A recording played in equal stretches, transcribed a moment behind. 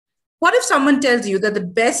What if someone tells you that the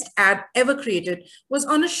best ad ever created was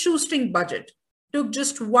on a shoestring budget, took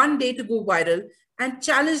just one day to go viral, and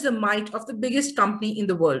challenged the might of the biggest company in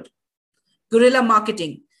the world? Guerrilla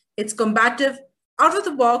marketing. It's combative, out of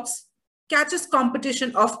the box, catches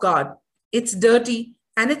competition off guard. It's dirty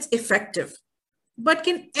and it's effective. But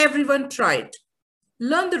can everyone try it?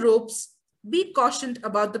 Learn the ropes, be cautioned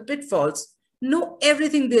about the pitfalls, know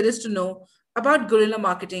everything there is to know about guerrilla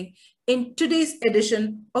marketing in today's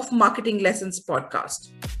edition of Marketing Lessons podcast.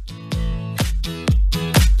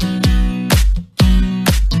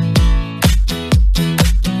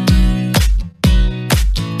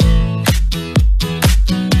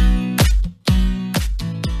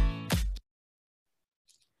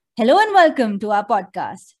 Hello and welcome to our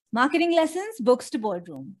podcast, Marketing Lessons, Books to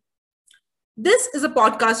Boardroom. This is a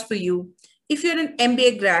podcast for you if you're an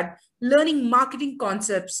MBA grad learning marketing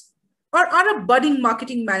concepts or are a budding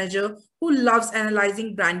marketing manager who loves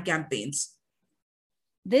analyzing brand campaigns.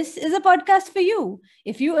 This is a podcast for you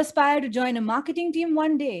if you aspire to join a marketing team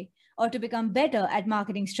one day or to become better at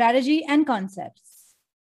marketing strategy and concepts.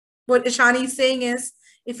 What Ishani is saying is,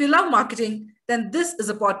 if you love marketing, then this is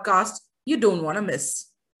a podcast you don't want to miss.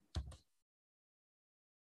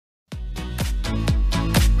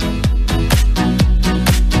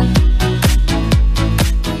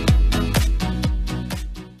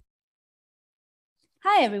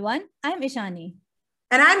 Hi everyone, I'm Ishani.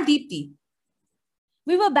 And I'm Deepti.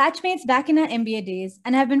 We were batchmates back in our MBA days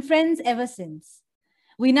and have been friends ever since.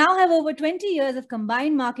 We now have over 20 years of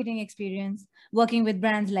combined marketing experience working with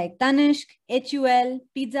brands like Tanishq, HUL,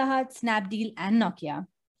 Pizza Hut, Snapdeal, and Nokia.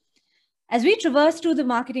 As we traversed through the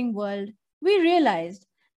marketing world, we realized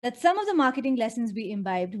that some of the marketing lessons we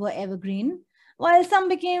imbibed were evergreen, while some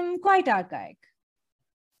became quite archaic.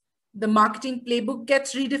 The marketing playbook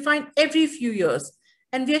gets redefined every few years,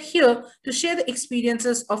 and we are here to share the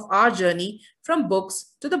experiences of our journey from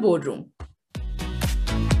books to the boardroom.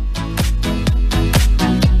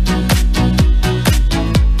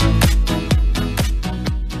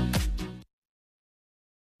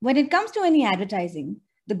 When it comes to any advertising,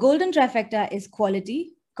 the golden trifecta is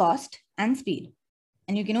quality, cost, and speed.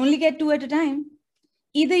 And you can only get two at a time.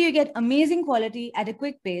 Either you get amazing quality at a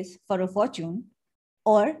quick pace for a fortune,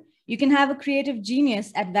 or you can have a creative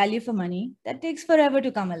genius at value for money that takes forever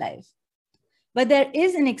to come alive. But there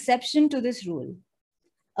is an exception to this rule.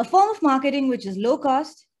 A form of marketing which is low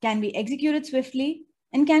cost, can be executed swiftly,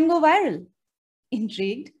 and can go viral.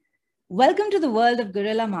 Intrigued? Welcome to the world of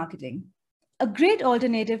guerrilla marketing, a great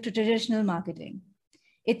alternative to traditional marketing.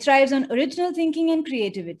 It thrives on original thinking and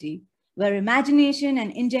creativity, where imagination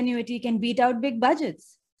and ingenuity can beat out big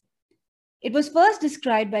budgets. It was first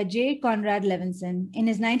described by J. Conrad Levinson in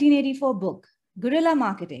his 1984 book, Guerrilla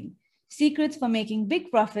Marketing: Secrets for Making Big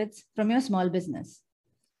Profits from Your Small Business.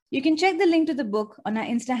 You can check the link to the book on our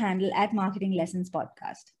Insta handle at Marketing Lessons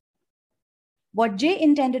Podcast. What Jay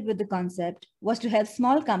intended with the concept was to help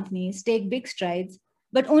small companies take big strides,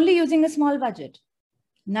 but only using a small budget.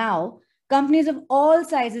 Now, companies of all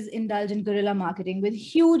sizes indulge in guerrilla marketing with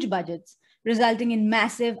huge budgets, resulting in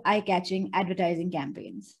massive, eye-catching advertising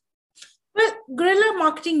campaigns. Well, guerrilla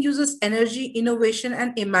marketing uses energy, innovation,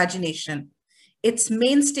 and imagination. Its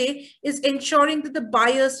mainstay is ensuring that the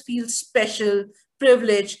buyers feel special,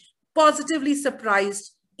 privileged, positively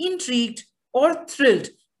surprised, intrigued, or thrilled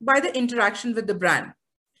by the interaction with the brand.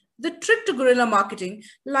 The trick to guerrilla marketing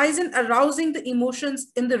lies in arousing the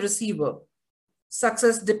emotions in the receiver.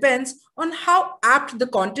 Success depends on how apt the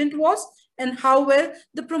content was and how well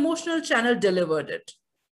the promotional channel delivered it.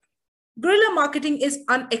 Guerrilla marketing is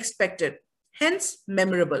unexpected, hence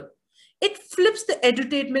memorable. It flips the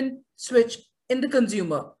edutainment switch in the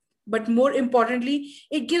consumer, but more importantly,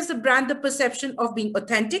 it gives the brand the perception of being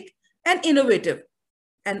authentic and innovative.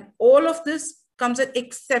 And all of this comes at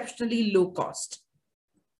exceptionally low cost.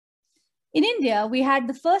 In India, we had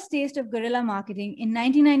the first taste of guerrilla marketing in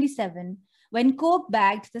 1997 when Coke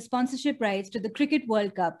bagged the sponsorship rights to the Cricket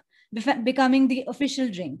World Cup, becoming the official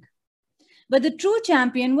drink. But the true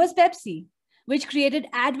champion was Pepsi, which created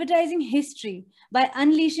advertising history by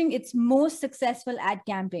unleashing its most successful ad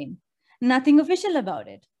campaign. Nothing official about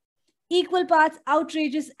it. Equal parts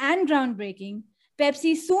outrageous and groundbreaking,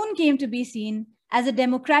 Pepsi soon came to be seen as a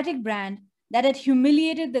democratic brand that had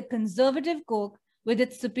humiliated the conservative Coke with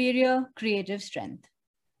its superior creative strength.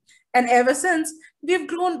 And ever since, we've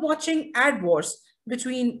grown watching ad wars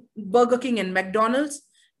between Burger King and McDonald's,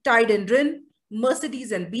 Tide and Rin,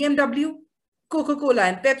 Mercedes and BMW, Coca-Cola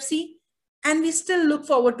and Pepsi, and we still look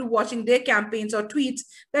forward to watching their campaigns or tweets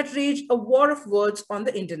that rage a war of words on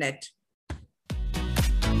the internet.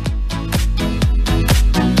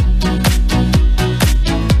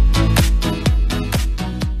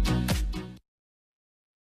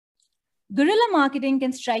 Guerrilla marketing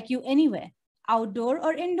can strike you anywhere, outdoor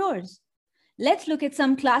or indoors. Let's look at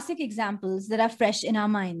some classic examples that are fresh in our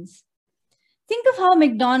minds. Think of how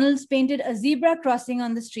McDonald's painted a zebra crossing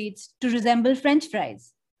on the streets to resemble French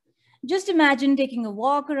fries. Just imagine taking a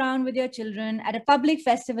walk around with your children at a public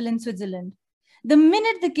festival in Switzerland. The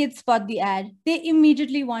minute the kids spot the ad, they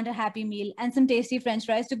immediately want a Happy Meal and some tasty French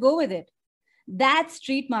fries to go with it. That's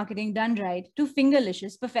street marketing done right to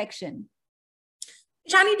fingerlicious perfection.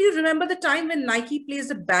 Shani, do you remember the time when Nike placed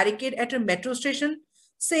a barricade at a metro station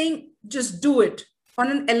saying, just do it, on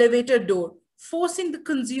an elevator door, forcing the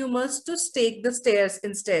consumers to take the stairs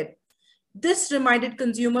instead? This reminded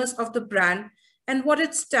consumers of the brand and what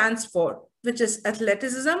it stands for, which is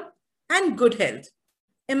athleticism and good health.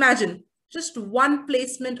 Imagine just one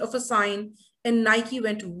placement of a sign and Nike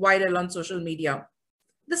went viral on social media.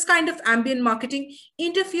 This kind of ambient marketing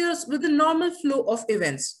interferes with the normal flow of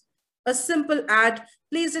events. A simple ad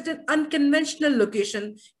placed at an unconventional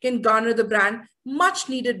location can garner the brand much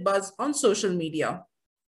needed buzz on social media.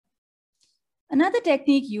 Another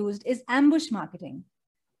technique used is ambush marketing.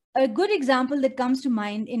 A good example that comes to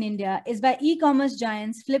mind in India is by e-commerce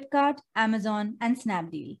giants Flipkart, Amazon, and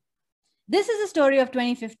Snapdeal. This is a story of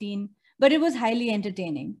 2015, but it was highly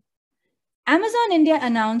entertaining. Amazon India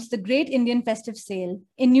announced the Great Indian Festive Sale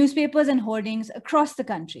in newspapers and hoardings across the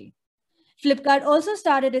country. Flipkart also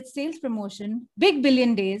started its sales promotion, Big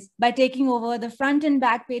Billion Days, by taking over the front and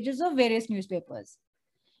back pages of various newspapers.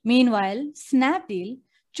 Meanwhile, Snapdeal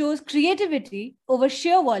chose creativity over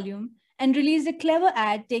sheer volume and released a clever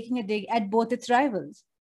ad taking a dig at both its rivals.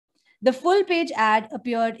 The full-page ad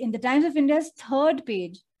appeared in the Times of India's third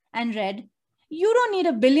page and read, "You don't need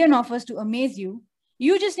a billion offers to amaze you.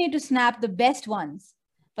 You just need to snap the best ones.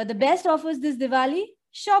 For the best offers this Diwali,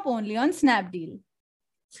 shop only on Snapdeal."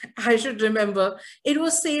 I should remember, it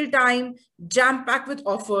was sale time, jam-packed with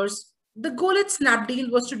offers. The goal at Snapdeal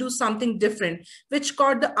was to do something different, which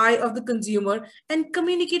caught the eye of the consumer and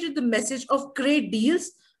communicated the message of great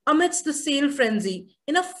deals amidst the sale frenzy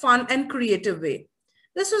in a fun and creative way.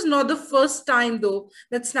 This was not the first time, though,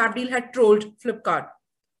 that Snapdeal had trolled Flipkart.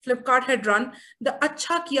 Flipkart had run the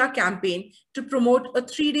Achha Kiya campaign to promote a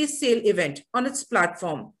 3-day sale event on its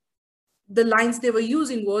platform. The lines they were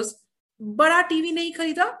using was, "Bada TV nahi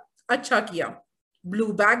kharida, achha kiya.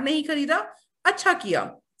 Blue bag nahi kharida, achha kiya."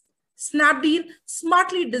 Snapdeal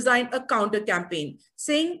smartly designed a counter campaign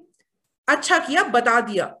saying, "Achha kiya, bata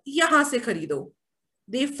diya, yahan se kharido."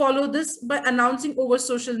 They followed this by announcing over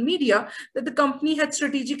social media that the company had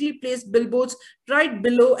strategically placed billboards right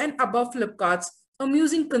below and above Flipkart's,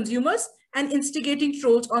 amusing consumers and instigating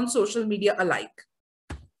trolls on social media alike.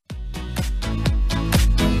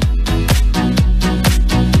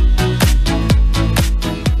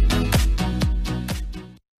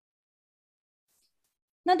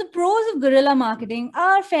 Now, the pros of guerrilla marketing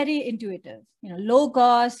are very intuitive. Low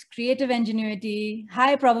cost, creative ingenuity,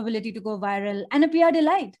 high probability to go viral, and a PR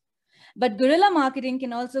delight. But guerrilla marketing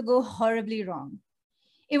can also go horribly wrong.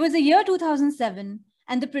 It was the year 2007,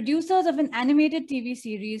 and the producers of an animated TV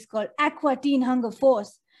series called Aqua Teen Hunger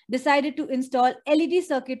Force decided to install LED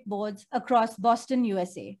circuit boards across Boston,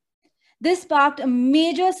 USA. This sparked a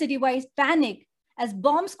major citywide panic as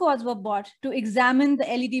bomb squads were bought to examine the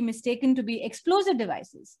LED mistaken to be explosive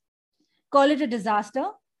devices. Call it a disaster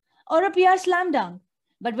or a PR slam dunk,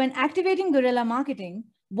 but when activating guerrilla marketing,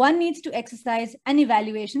 one needs to exercise an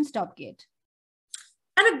evaluation stopgate.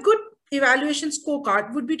 And a good evaluation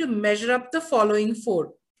scorecard would be to measure up the following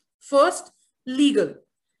 4. First, legal,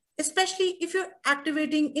 especially if you're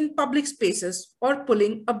activating in public spaces or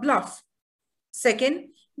pulling a bluff. Second,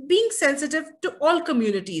 being sensitive to all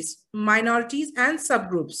communities, minorities, and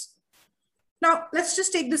subgroups. Now, let's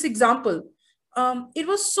just take this example. It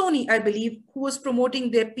was Sony, I believe, who was promoting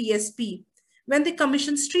their PSP when they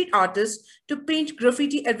commissioned street artists to paint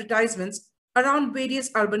graffiti advertisements around various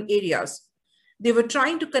urban areas. They were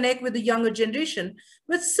trying to connect with the younger generation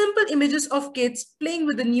with simple images of kids playing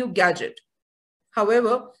with a new gadget.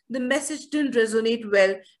 However, the message didn't resonate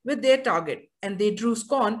well with their target, and they drew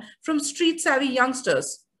scorn from street-savvy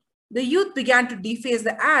youngsters. The youth began to deface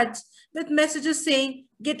the ads with messages saying,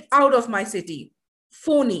 "Get out of my city,"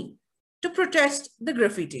 phony, to protest the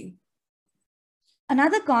graffiti.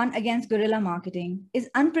 Another con against guerrilla marketing is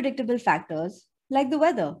unpredictable factors like the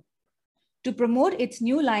weather. To promote its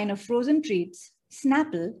new line of frozen treats,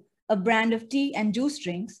 Snapple, a brand of tea and juice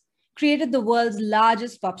drinks, created the world's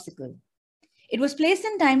largest popsicle. It was placed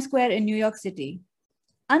in Times Square in New York City.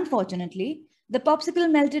 Unfortunately, the popsicle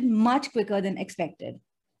melted much quicker than expected,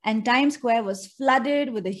 and Times Square was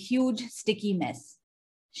flooded with a huge, sticky mess.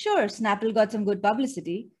 Sure, Snapple got some good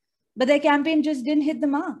publicity, but their campaign just didn't hit the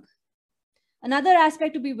mark. Another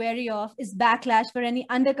aspect to be wary of is backlash for any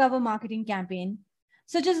undercover marketing campaign,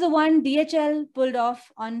 such as the one DHL pulled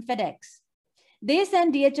off on FedEx. They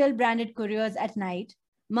sent DHL branded couriers at night,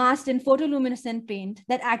 masked in photoluminescent paint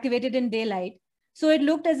that activated in daylight, so it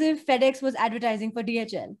looked as if FedEx was advertising for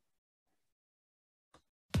DHL.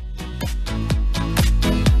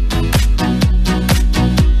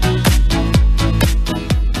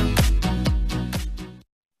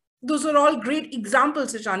 Those are all great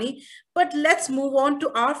examples, Ishani. But let's move on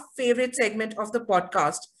to our favorite segment of the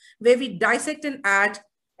podcast, where we dissect an ad.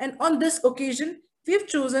 And on this occasion, we've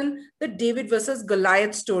chosen the David versus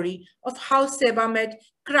Goliath story of how Sebamed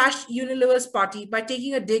crashed Unilever's party by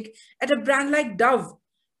taking a dig at a brand like Dove,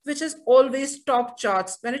 which has always topped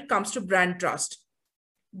charts when it comes to brand trust.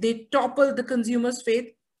 They toppled the consumer's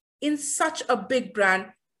faith in such a big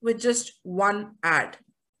brand with just one ad.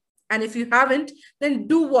 And if you haven't, then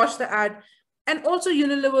do watch the ad and also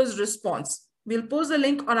Unilever's response. We'll post the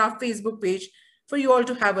link on our Facebook page for you all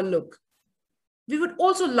to have a look. We would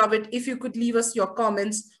also love it if you could leave us your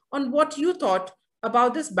comments on what you thought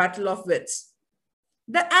about this battle of wits.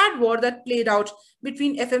 The ad war that played out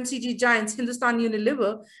between FMCG giants Hindustan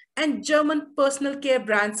Unilever and German personal care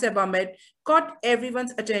brand Sebamed caught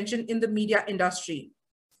everyone's attention in the media industry.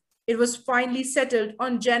 It was finally settled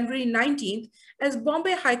on January 19th as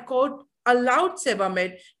Bombay High Court allowed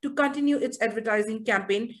Sebamed to continue its advertising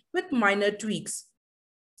campaign with minor tweaks.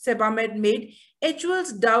 Sebamed made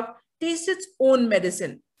HUL's Dove taste its own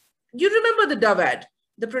medicine. You remember the Dove ad?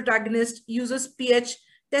 The protagonist uses pH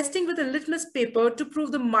testing with a litmus paper to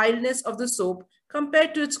prove the mildness of the soap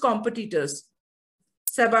compared to its competitors.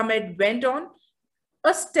 Sebamed went on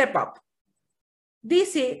a step up. They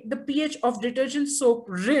say the pH of detergent soap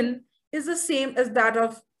Rin is the same as that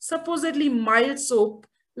of supposedly mild soap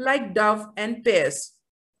like Dove and Pears.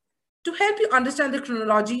 To help you understand the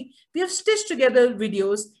chronology, we have stitched together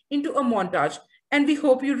videos into a montage, and we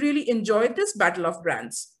hope you really enjoyed this battle of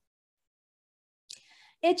brands.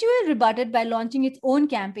 HUL rebutted by launching its own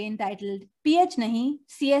campaign titled PH Nahi,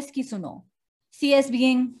 CS Ki Suno, CS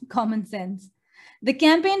being common sense. The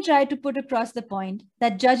campaign tried to put across the point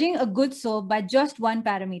that judging a good soap by just one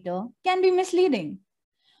parameter can be misleading.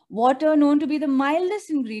 Water, known to be the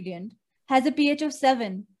mildest ingredient, has a pH of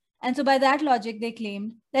 7, and so by that logic they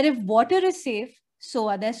claimed that if water is safe, so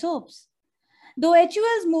are their soaps. Though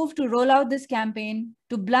HUL's move to roll out this campaign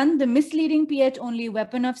to blunt the misleading pH-only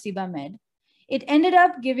weapon of Sebamed, it ended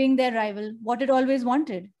up giving their rival what it always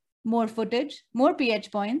wanted: more footage, more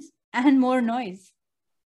pH points, and more noise.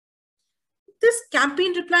 This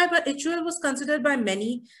campaign reply by HUL was considered by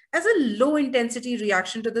many as a low-intensity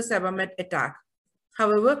reaction to the Sebamed attack.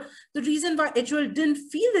 However, the reason why HUL didn't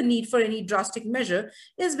feel the need for any drastic measure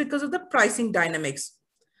is because of the pricing dynamics.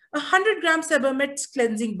 A 100-gram Sebamed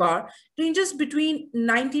cleansing bar ranges between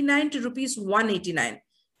 99 to rupees 189,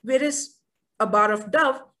 whereas a bar of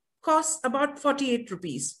Dove costs about 48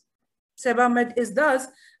 rupees. Sebamed is thus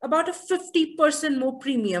about a 50% more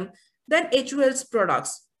premium than HUL's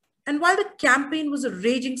products. And while the campaign was a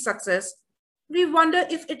raging success, we wonder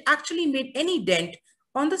if it actually made any dent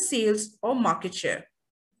on the sales or market share.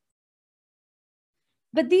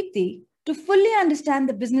 But Deepti, to fully understand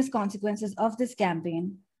the business consequences of this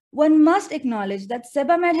campaign, one must acknowledge that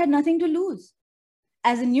Sebamed had nothing to lose.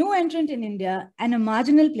 As a new entrant in India and a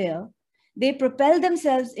marginal player, they propelled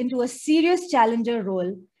themselves into a serious challenger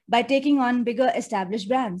role by taking on bigger established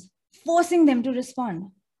brands, forcing them to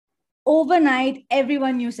respond. Overnight,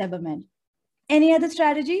 everyone knew Sebamed. Any other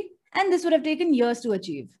strategy? And this would have taken years to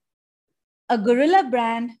achieve. A guerrilla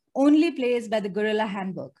brand only plays by the guerrilla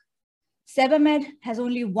handbook. Sebamed has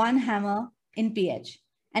only one hammer in pH,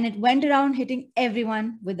 and it went around hitting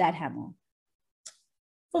everyone with that hammer.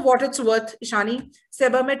 For what it's worth, Ishani,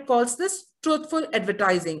 Sebamed calls this truthful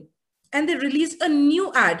advertising, and they released a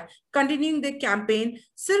new ad continuing their campaign,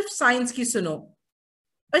 Sirf Science Ki Suno.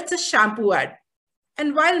 It's a shampoo ad.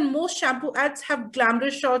 And while most shampoo ads have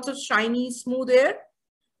glamorous shots of shiny, smooth hair,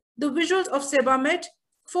 the visuals of Sebamed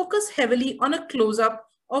focus heavily on a close-up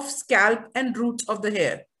of scalp and roots of the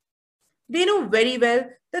hair. They know very well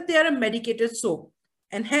that they are a medicated soap,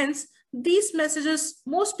 and hence these messages,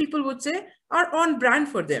 most people would say, are on brand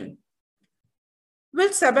for them. Will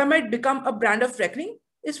Sebamed become a brand of reckoning?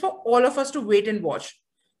 Is for all of us to wait and watch.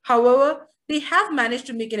 However, they have managed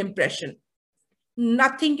to make an impression.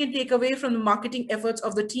 Nothing can take away from the marketing efforts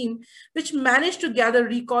of the team, which managed to gather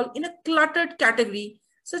recall in a cluttered category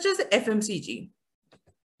such as the FMCG.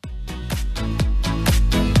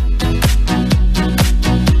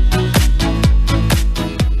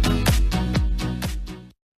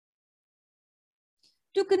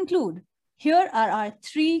 To conclude, Here are our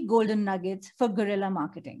 3 golden nuggets for guerrilla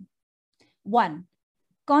marketing. 1.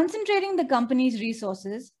 Concentrating the company's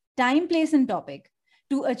resources, time, place, and topic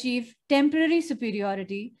to achieve temporary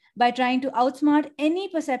superiority by trying to outsmart any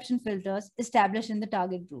perception filters established in the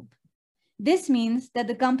target group. This means that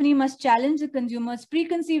the company must challenge the consumer's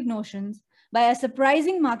preconceived notions by a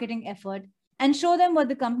surprising marketing effort and show them what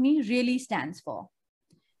the company really stands for.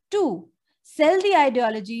 2. Sell the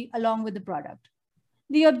ideology along with the product.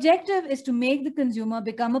 The objective is to make the consumer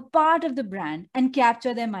become a part of the brand and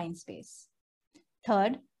capture their mind space.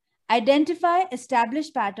 Third, identify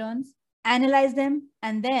established patterns, analyze them,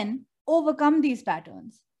 and then overcome these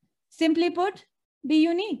patterns. Simply put, be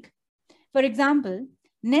unique. For example,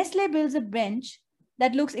 Nestle builds a bench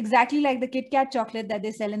that looks exactly like the Kit Kat chocolate that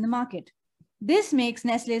they sell in the market. This makes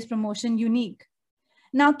Nestle's promotion unique.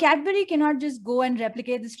 Now, Cadbury cannot just go and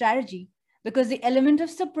replicate the strategy because the element of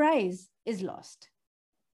surprise is lost.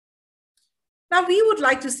 Now, we would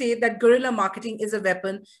like to say that guerrilla marketing is a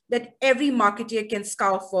weapon that every marketer can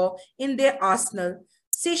scour for in their arsenal,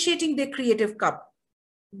 satiating their creative cup.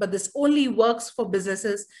 But this only works for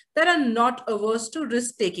businesses that are not averse to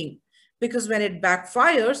risk-taking, because when it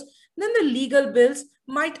backfires, then the legal bills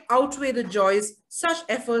might outweigh the joys such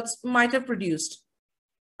efforts might have produced.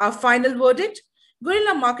 Our final verdict: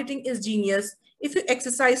 guerrilla marketing is genius if you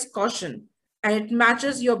exercise caution and it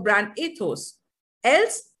matches your brand ethos.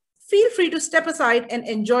 Else, feel free to step aside and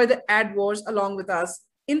enjoy the ad wars along with us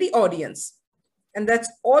in the audience. And that's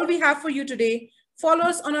all we have for you today. Follow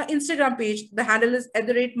us on our Instagram page. The handle is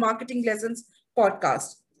 @marketinglessons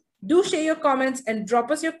podcast. Do share your comments and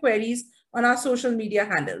drop us your queries on our social media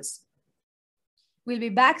handles. We'll be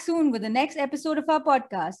back soon with the next episode of our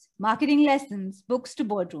podcast, Marketing Lessons, Books to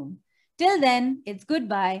Boardroom. Till then, it's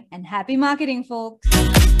goodbye and happy marketing, folks.